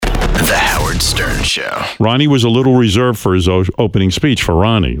Show. Ronnie was a little reserved for his opening speech for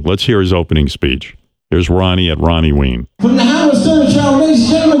Ronnie. Let's hear his opening speech. Here's Ronnie at Ronnie Ween. From the Howard Stern Show, ladies and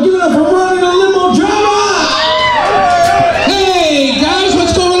gentlemen, give it up for Ronnie the Limo Driver! Hey, guys,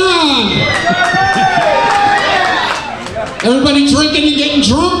 what's going on? Everybody drinking and getting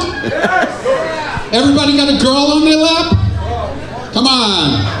drunk? Everybody got a girl on their lap? Come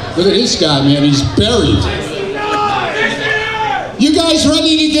on. Look at this guy, man. He's buried. You guys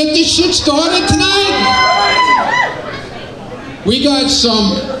ready to get this shit started tonight? We got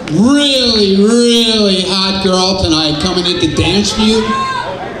some really, really hot girl tonight coming in to dance for you.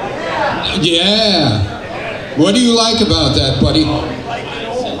 Yeah. What do you like about that, buddy?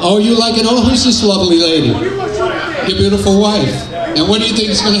 Oh, you like it? Oh, who's this lovely lady? Your beautiful wife. And what do you think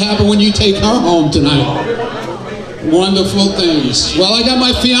is going to happen when you take her home tonight? Wonderful things. Well, I got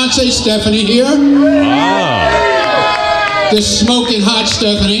my fiance Stephanie here. The smoking hot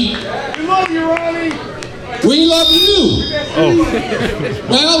Stephanie. We love you, Ronnie! We love you. Oh.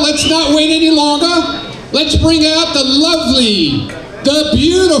 Well, let's not wait any longer. Let's bring out the lovely, the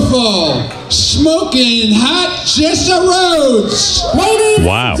beautiful, smoking hot Jessa Rhodes. Ladies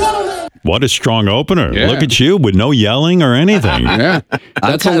Wow. and gentlemen. What a strong opener. Yeah. Look at you with no yelling or anything. Yeah.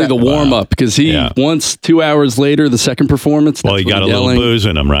 That's only the warm-up, because once 2 hours later, the second performance, Well, he got a little booze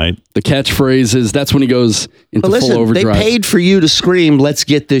in him, right? The catchphrases, that's when he goes into But listen, full overdrive. they paid for you to scream, let's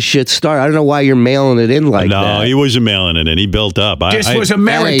get this shit started. I don't know why you're mailing it in like that. No, he wasn't mailing it in. He built up. This was a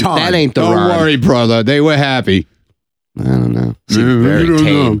marathon. That ain't the Don't rhyme. worry, brother. They were happy. I don't know. Seemed very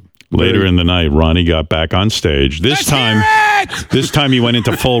tame. Later in the night, Ronnie got back on stage. This time he went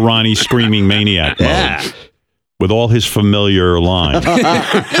into full Ronnie screaming maniac mode with all his familiar lines.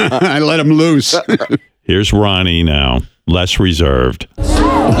 I let him loose. Here's Ronnie now, less reserved. Oh,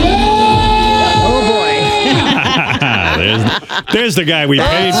 boy. there's the guy we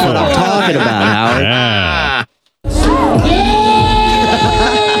paid for. That's what I'm talking about, Howard. Yeah.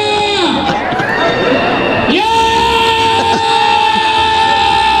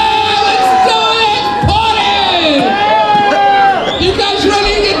 You guys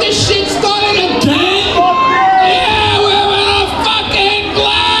ready to get this shit started again? Yeah, we're in a fucking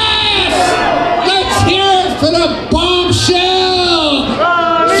blast! Let's hear it for the bombshell!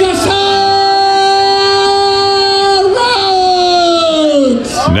 Jessa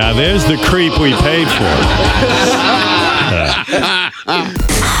Rhodes! Now there's the creep we paid for.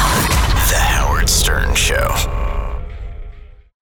 The Howard Stern Show.